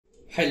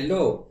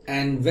Hello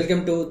and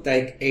welcome to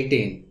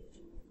Taik18.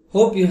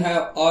 Hope you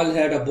have all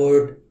heard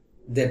about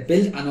the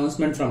build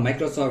announcement from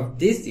Microsoft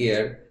this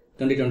year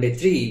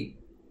 2023,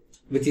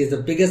 which is the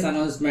biggest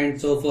announcement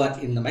so far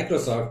in the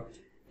Microsoft,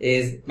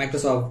 is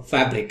Microsoft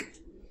Fabric.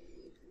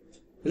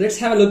 Let's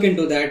have a look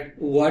into that,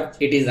 what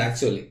it is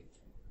actually.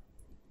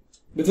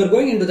 Before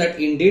going into that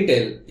in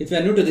detail, if you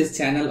are new to this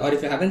channel or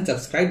if you haven't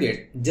subscribed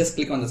yet, just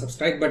click on the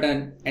subscribe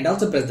button and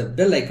also press the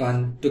bell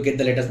icon to get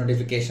the latest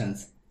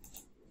notifications.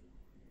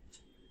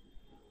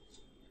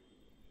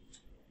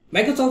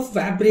 Microsoft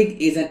Fabric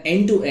is an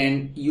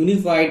end-to-end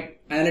unified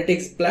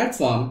analytics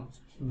platform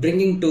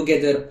bringing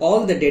together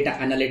all the data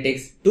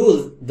analytics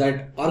tools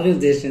that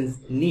organizations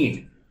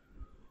need.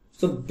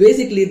 So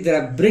basically they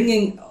are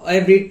bringing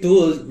every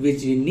tool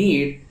which you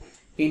need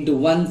into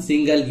one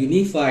single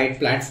unified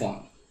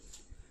platform.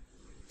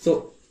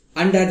 So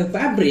under the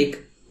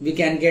Fabric, we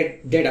can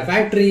get Data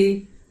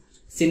Factory,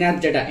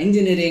 Synapse Data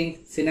Engineering,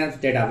 Synapse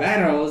Data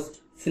Warehouse,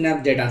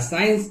 Synapse Data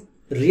Science,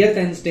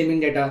 real-time streaming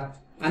data,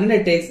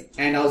 analytics,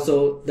 and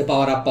also the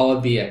power of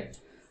Power BI.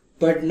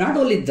 But not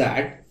only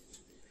that,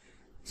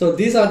 so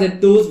these are the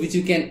tools which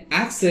you can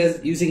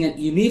access using a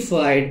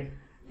unified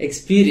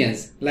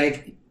experience,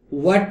 like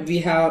what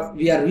we are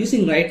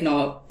using right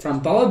now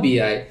from Power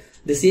BI.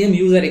 The same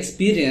user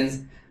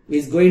experience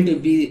is going to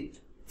be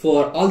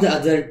for all the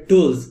other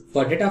tools,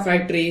 for Data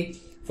Factory,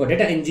 for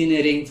data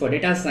engineering, for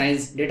data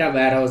science, data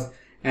warehouse,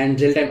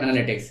 and real-time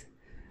analytics.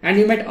 And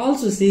you might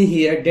also see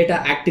here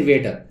data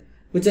activator,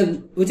 which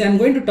I'm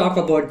going to talk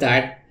about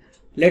that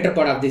later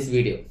part of this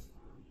video.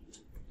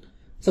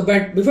 So,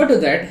 but before to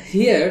that,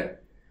 here,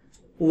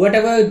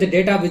 whatever the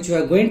data which we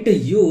are going to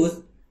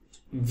use,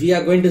 we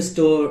are going to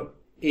store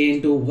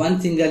into one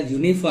single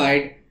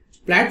unified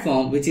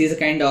platform, which is a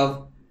kind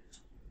of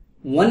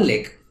one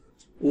lake.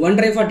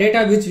 OneDrive for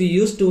data which we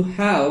used to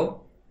have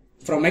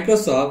from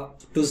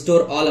Microsoft to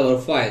store all our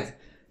files.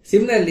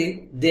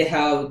 Similarly, they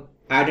have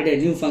added a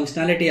new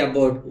functionality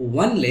about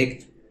one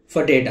lake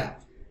for data.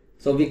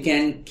 So we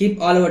can keep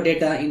all our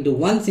data into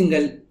one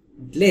single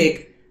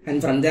lake,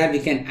 and from there we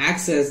can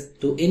access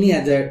to any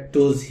other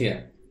tools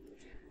here.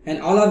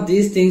 And all of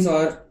these things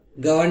are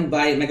governed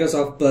by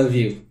Microsoft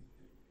Purview.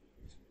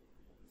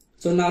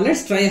 So now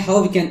let's try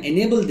how we can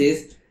enable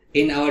this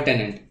in our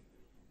tenant.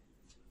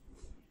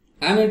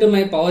 I'm into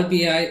my Power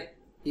BI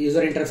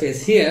user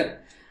interface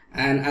here,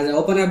 and as I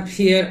open up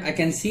here, I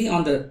can see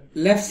on the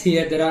left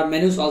here there are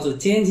menus also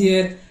change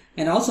here,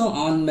 and also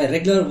on my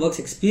regular works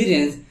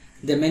experience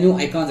the menu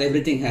icons,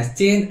 everything has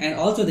changed, and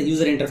also the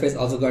user interface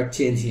also got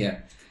changed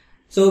here.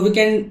 So we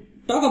can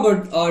talk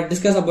about or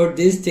discuss about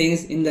these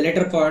things in the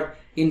later part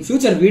in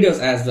future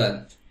videos as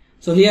well.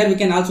 So here we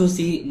can also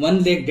see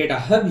one lake data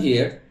hub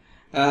here.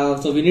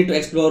 So we need to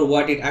explore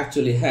what it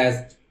actually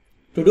has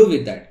to do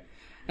with that.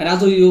 And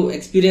also you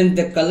experience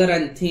the color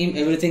and theme,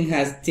 everything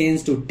has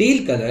changed to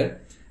teal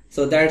color.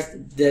 So that's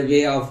the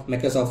way of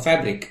Microsoft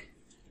Fabric.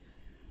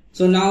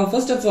 So now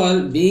first of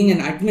all, being an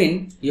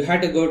admin, you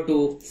had to go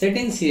to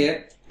settings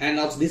here, and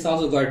also this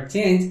also got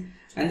changed,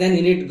 and then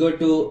you need to go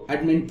to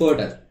admin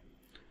portal.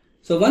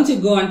 So once you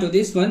go onto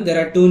this one,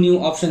 there are two new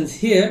options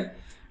here,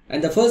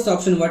 and the first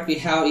option what we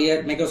have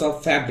here,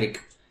 Microsoft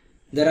Fabric.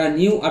 There are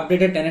new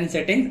updated tenant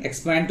settings,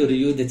 expand to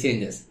review the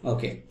changes.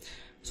 Okay.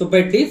 So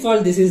by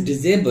default this is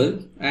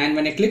disabled, and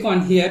when I click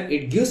on here,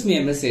 it gives me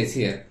a message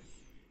here.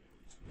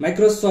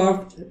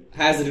 Microsoft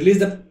has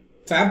released the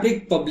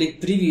Fabric public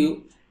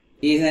preview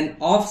is an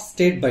off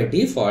state by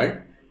default.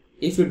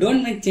 If you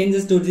don't make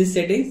changes to these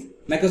settings,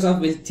 Microsoft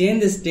will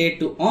change the state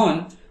to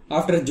on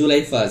after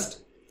July 1st.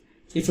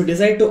 If you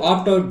decide to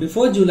opt out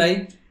before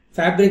July,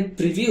 Fabric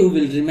preview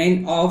will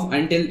remain off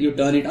until you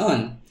turn it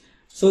on.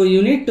 So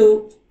you need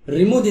to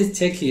remove this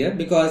check here,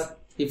 because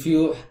if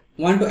you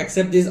want to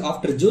accept this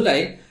after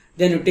July,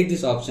 then you take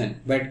this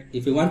option. But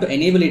if you want to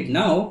enable it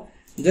now,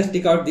 just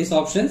take out these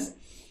options,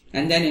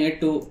 and then you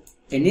need to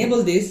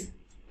enable this.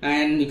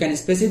 And you can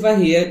specify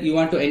here you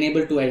want to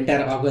enable to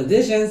entire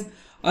organizations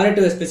or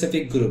to a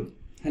specific group,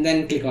 and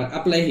then click on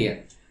apply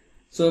here.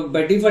 So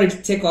by default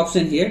it's check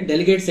option here,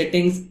 delegate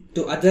settings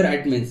to other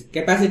admins.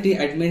 Capacity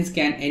admins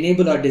can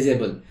enable or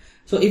disable.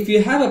 So if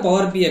you have a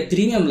Power BI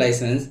premium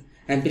license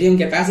and premium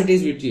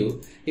capacities with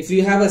you, if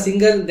you have a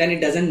single, then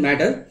it doesn't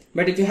matter.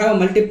 But if you have a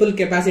multiple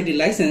capacity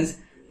license,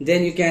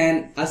 then you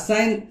can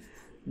assign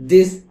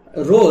this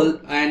role,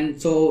 and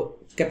so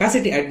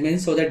capacity admins,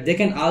 so that they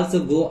can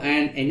also go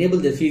and enable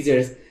the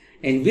features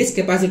in which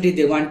capacity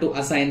they want to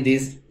assign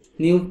this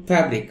new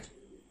Fabric.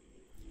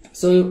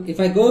 So if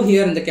I go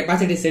here in the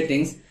capacity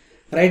settings,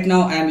 right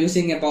now I am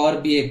using a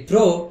Power BI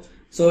Pro,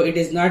 so it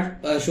is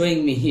not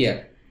showing me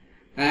here,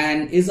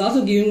 and it's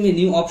also giving me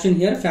new option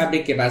here,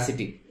 Fabric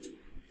capacity.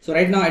 So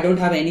right now I don't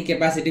have any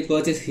capacity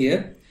purchase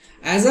here.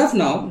 As of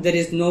now, there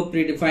is no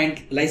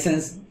predefined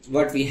license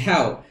what we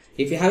have.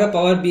 If you have a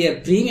Power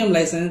BI premium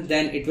license,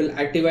 then it will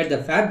activate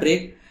the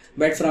Fabric.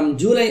 But from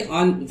June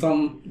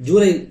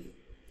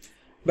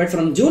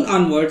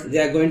onwards, they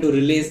are going to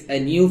release a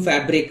new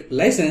Fabric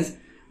license,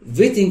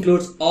 which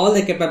includes all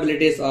the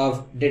capabilities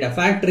of Data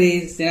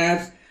Factory,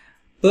 Synapse,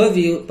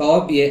 Purview,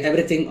 Power BI,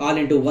 everything all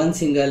into one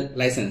single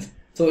license.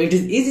 So it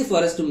is easy for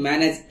us to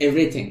manage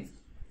everything.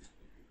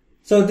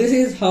 So this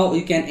is how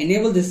you can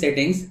enable the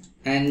settings,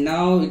 and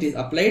now it is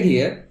applied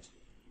here.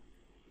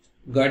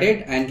 Got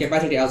it, and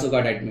capacity also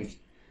got admitted.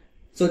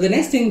 So the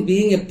next thing,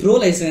 being a pro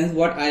license,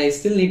 what I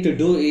still need to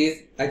do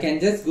is I can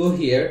just go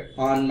here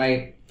on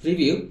my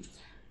preview.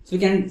 So we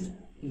can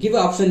give an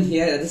option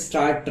here as a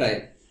start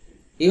trial.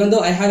 Even though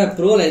I have a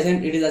pro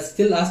license, it is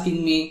still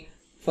asking me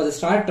for the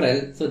start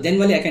trial. So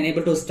then only I can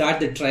able to start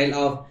the trial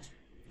of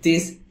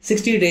this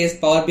 60 days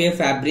Power BI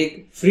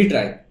Fabric free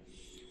trial.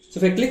 So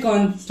if I click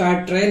on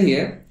start trial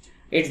here,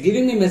 it's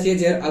giving me a message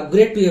here,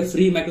 upgrade to a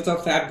free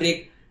Microsoft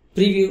Fabric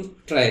preview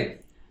trial.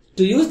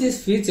 To use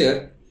this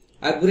feature,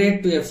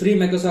 upgrade to a free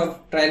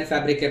Microsoft trial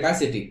Fabric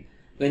capacity.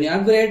 When you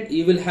upgrade,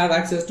 you will have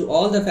access to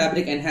all the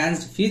Fabric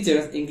enhanced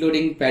features,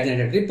 including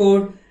paginated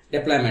report,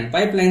 deployment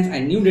pipelines,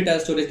 and new data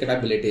storage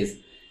capabilities,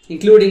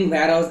 including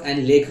warehouse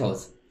and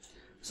lakehouse.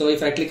 So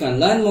if I click on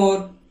learn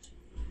more,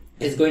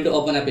 it's going to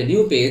open up a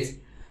new page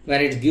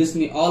where it gives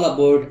me all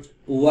about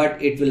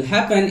what it will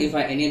happen if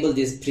I enable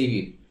this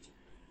preview.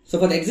 So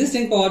for the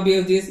existing Power BI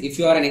users, if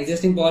you are an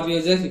existing Power BI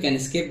user, you can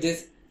skip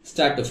this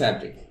start to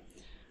Fabric.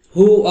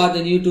 Who are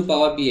the new to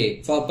Power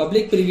BI? For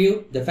public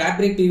preview, the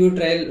Fabric preview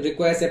trial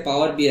requires a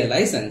Power BI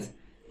license.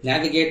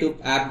 Navigate to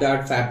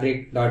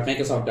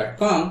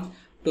app.fabric.microsoft.com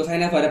to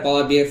sign up for a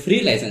Power BI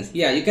free license.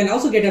 Yeah, you can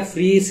also get a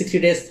free 60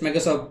 days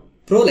Microsoft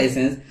Pro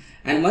license,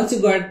 and once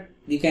you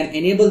can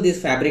enable this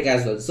Fabric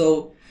as well.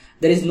 So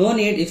there is no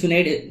need, if you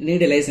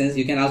need a license,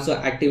 you can also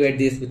activate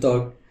this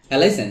without a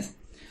license.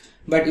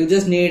 But you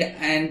just need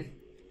a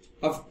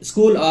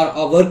school or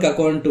a work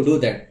account to do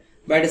that.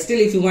 But still,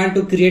 if you want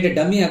to create a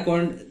dummy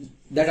account,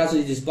 that also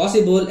is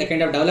possible, a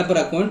kind of developer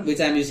account, which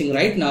I am using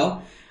right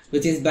now,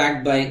 which is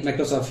backed by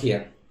Microsoft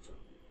here.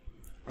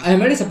 I have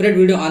made a separate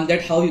video on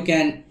that, how you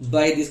can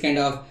buy this kind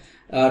of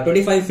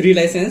 25 free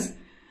license.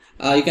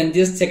 You can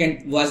just check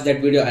and watch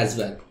that video as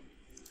well.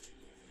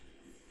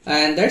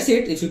 And that's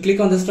it. If you click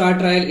on the start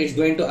trial, it's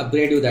going to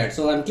upgrade you that.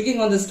 So I'm clicking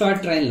on the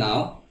start trial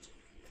now.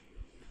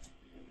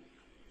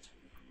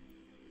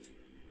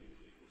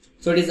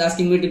 So it is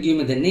asking me to give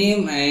me the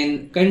name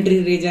and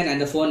country, region, and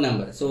the phone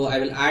number. So I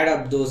will add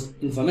up those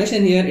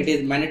information here. It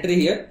is mandatory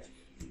here.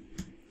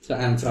 So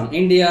I'm from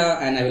India,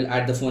 and I will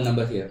add the phone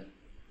number here.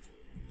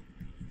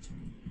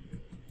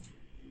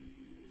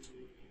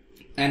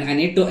 And I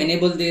need to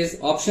enable this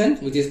option,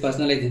 which is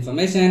personalized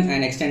information,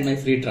 and extend my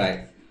free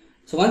trial.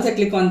 So once I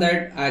click on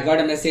that, I got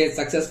a message,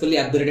 successfully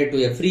upgraded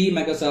to a free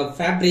Microsoft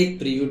Fabric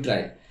preview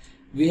trial.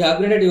 We have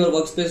upgraded your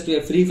workspace to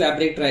a free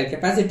Fabric trial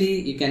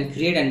capacity. You can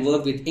create and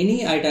work with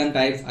any item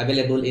types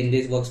available in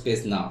this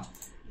workspace now.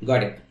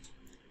 Got it.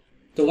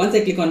 So once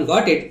I click on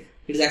got it,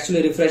 it is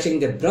actually refreshing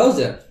the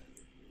browser.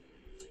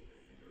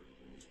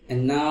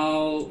 And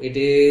now it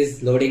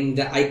is loading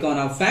the icon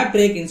of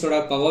Fabric instead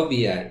of Power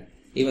BI.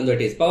 Even though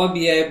it is Power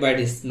BI, but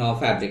it's now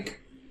Fabric.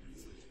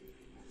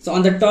 So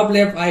on the top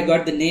left, I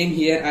got the name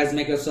here as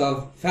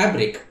Microsoft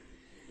Fabric.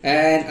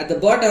 And at the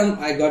bottom,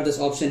 I got this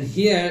option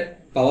here,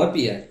 Power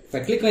BI. If I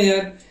click on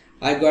here,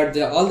 I got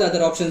all the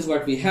other options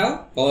what we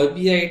have: Power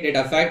BI,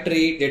 Data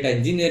Factory, Data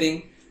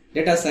Engineering,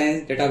 Data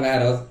Science, Data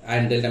Warehouse,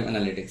 and Real-Time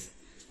Analytics.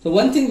 So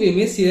one thing we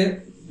miss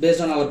here,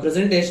 based on our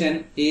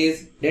presentation,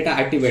 is Data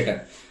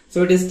Activator.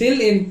 So it is still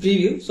in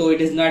preview, so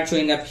it is not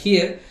showing up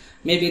here.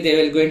 Maybe they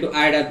will going to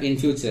add up in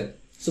future.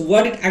 So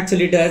what it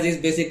actually does is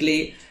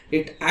basically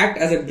it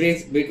acts as a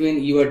bridge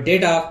between your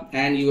data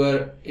and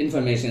your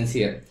informations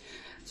here.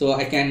 So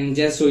I can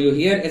just show you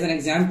here as an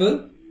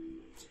example,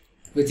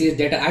 which is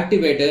Data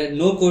Activator,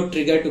 no code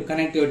trigger to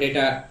connect your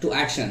data to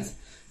actions.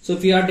 So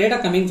if your data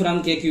coming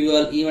from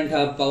KQL, Event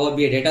Hub, Power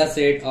BI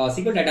dataset, or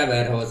SQL Data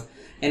Warehouse,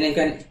 and you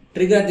can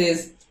trigger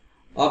these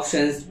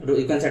options,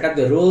 you can set up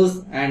the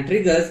roles and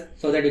triggers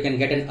so that you can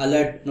get an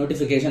alert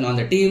notification on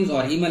the Teams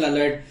or email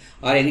alert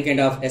or any kind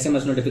of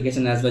SMS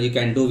notification as well. You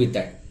can do with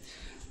that.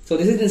 So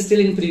this is still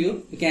in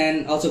preview. You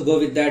can also go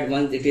with that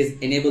once it is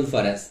enabled for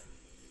us.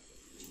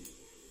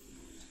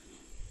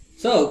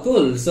 So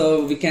cool.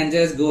 So we can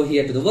just go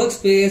here to the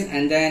workspace,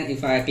 and then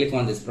if I click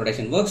on this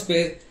production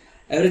workspace,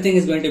 everything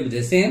is going to be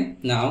the same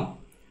now.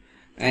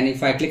 And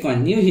if I click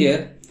on new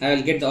here, I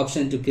will get the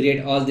option to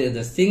create all the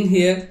other thing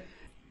here.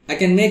 I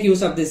can make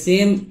use of the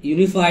same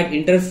unified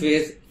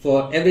interface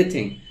for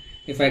everything.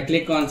 If I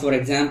click on, for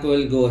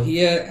example, go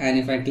here, and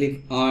if I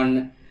click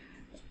on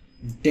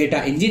data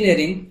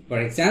engineering, for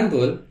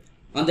example,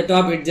 on the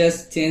top it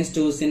just changed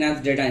to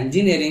Synapse data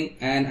engineering,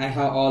 and I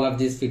have all of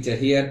this feature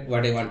here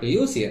what I want to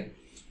use here.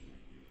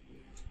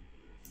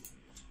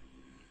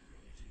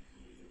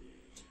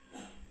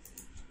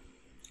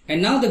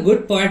 And now the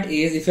good part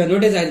is, if you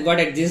notice what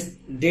I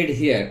just did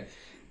here.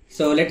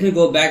 So let me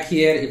go back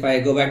here. If I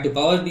go back to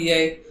Power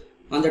BI,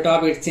 on the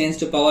top it changed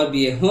to Power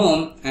BI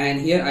Home,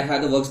 and here I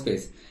have the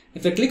workspace.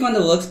 If I click on the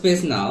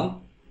workspace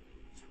now,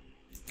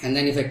 and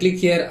then if I click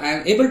here, I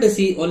am able to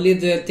see only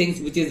the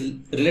things which is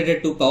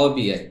related to Power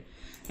BI.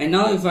 And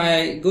now if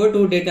I go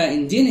to data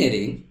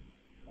engineering,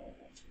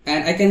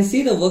 And I can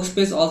see the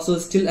workspace also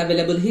still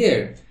available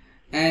here.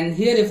 And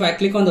here if I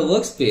click on the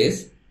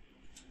workspace,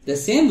 the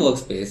same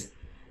workspace,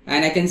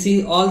 and I can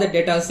see all the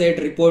data set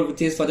report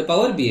which is for the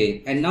Power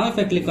BI. And now if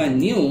I click on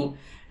new,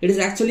 it is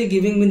actually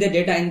giving me the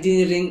data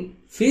engineering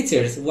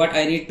features what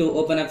I need to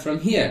open up from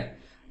here.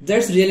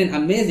 That's really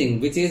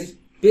amazing, which is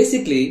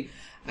basically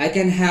I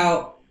can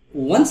have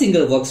one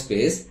single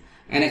workspace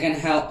and I can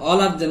have all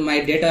of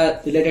my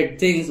data related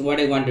things what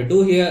I want to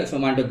do here. If I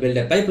want to build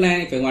a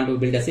pipeline, if I want to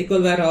build a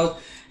SQL warehouse,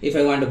 if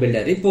I want to build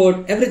a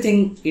report,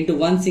 everything into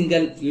one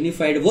single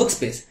unified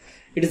workspace.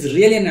 It is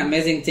really an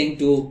amazing thing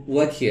to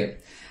work here.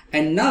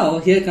 And now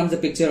here comes the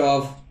picture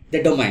of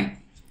the domain.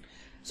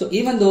 So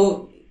even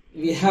though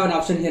we have an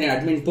option here in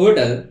admin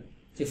portal,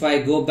 if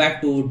I go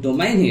back to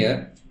domain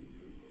here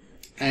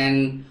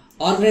and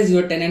organize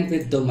your tenant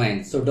with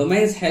domains. So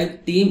domains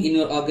help team in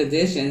your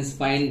organizations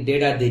find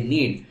data they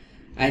need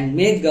and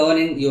make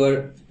governing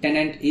your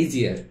tenant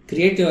easier.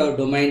 Create your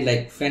domain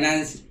like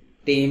finance,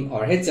 team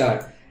or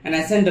HR and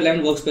assign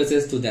relevant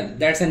workspaces to them.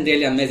 That's a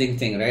really amazing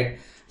thing, right?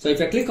 So if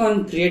I click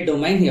on create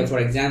domain here, for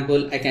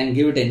example, I can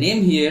give it a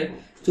name here,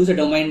 choose a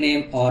domain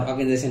name or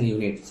organization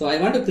unit. So I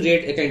want to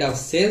create a kind of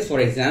sales, for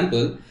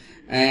example,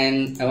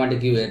 and I want to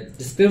give a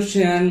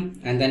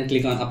description and then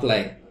click on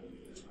apply.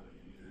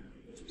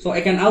 So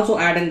I can also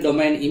add a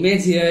domain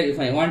image here if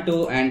I want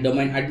to, and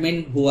domain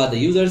admin who are the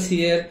users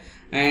here,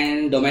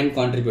 and domain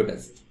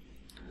contributors.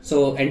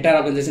 So entire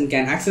organization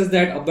can access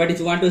that, but if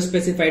you want to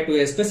specify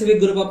to a specific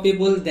group of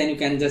people, then you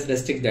can just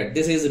restrict that.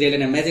 This is really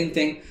an amazing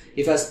thing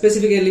if you are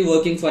specifically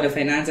working for a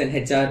finance and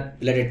HR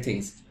related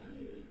things.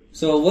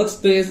 So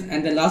workspace,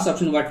 and the last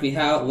option what we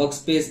have,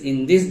 workspace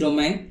in this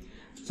domain.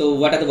 So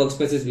what are the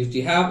workspaces which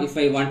we have? If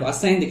I want to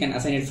assign, they can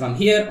assign it from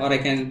here, or I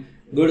can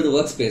go to the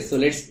workspace. So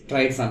let's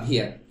try it from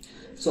here.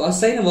 So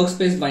assign a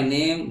workspace by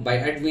name, by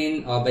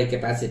admin or by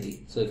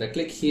capacity. So if I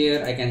click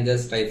here, I can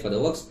just type for the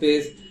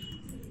workspace.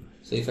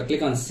 So if I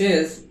click on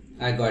sales,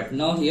 I got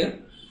no here,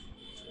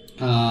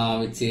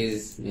 which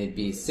is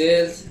maybe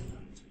sales.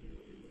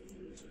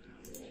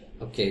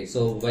 Okay,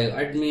 so by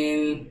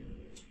admin,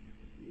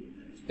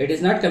 it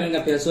is not coming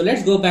up here. So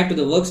let's go back to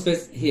the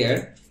workspace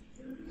here,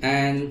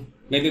 and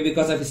maybe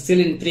because I'm still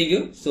in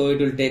preview, so it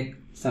will take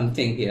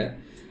something here.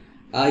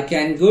 I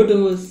can go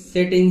to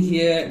setting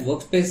here,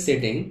 workspace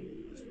setting,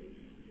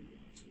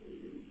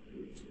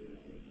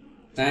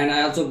 and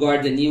I also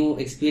got the new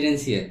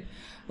experience here.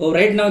 Oh,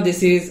 right now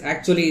this is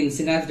actually in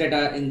Synapse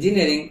data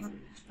engineering,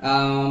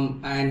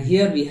 and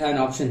here we have an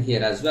option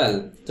here as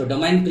well. So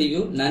domain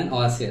preview, none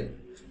or sale.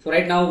 So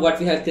right now what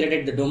we have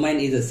created, the domain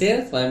is a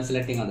sales, so I am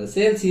selecting on the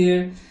sales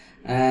here,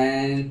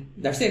 and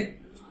that's it.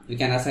 We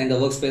can assign the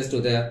workspace to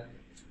the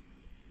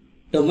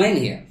domain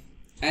here,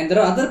 and there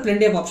are other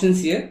plenty of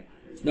options here.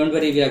 Don't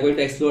worry, we are going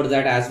to explore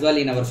that as well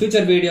in our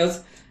future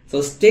videos.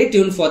 So stay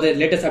tuned for the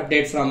latest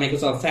updates from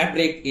Microsoft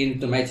Fabric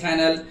into my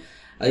channel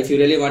if you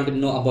really want to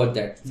know about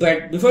that.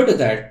 But before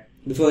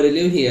we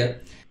leave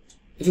here,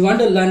 if you want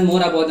to learn more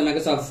about the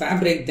Microsoft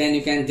Fabric, then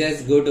you can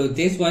just go to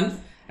this one.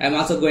 I'm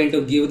also going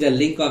to give the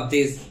link of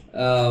this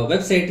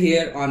website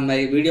here on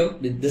my video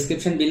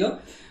description below,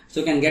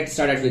 so you can get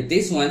started with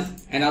this one,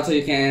 and also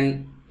you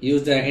can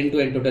use the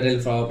end-to-end tutorial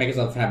for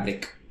Microsoft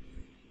Fabric.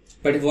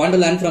 But if you want to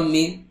learn from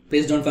me,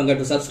 please don't forget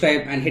to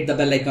subscribe and hit the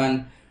bell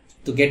icon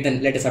to get the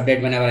latest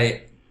update whenever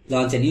I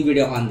launch a new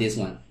video on this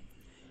one.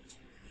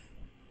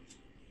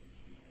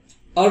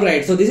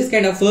 Alright, so this is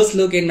kind of first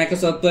look in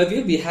Microsoft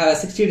Purview. We have a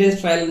 60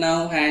 days trial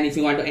now, and if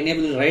you want to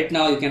enable it right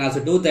now, you can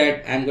also do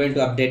that. I'm going to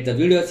update the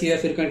videos here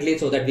frequently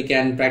so that we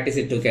can practice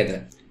it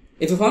together.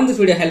 If you found this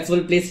video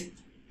helpful, please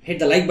hit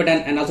the like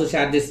button and also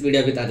share this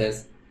video with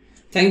others.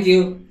 Thank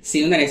you. See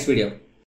you in the next video.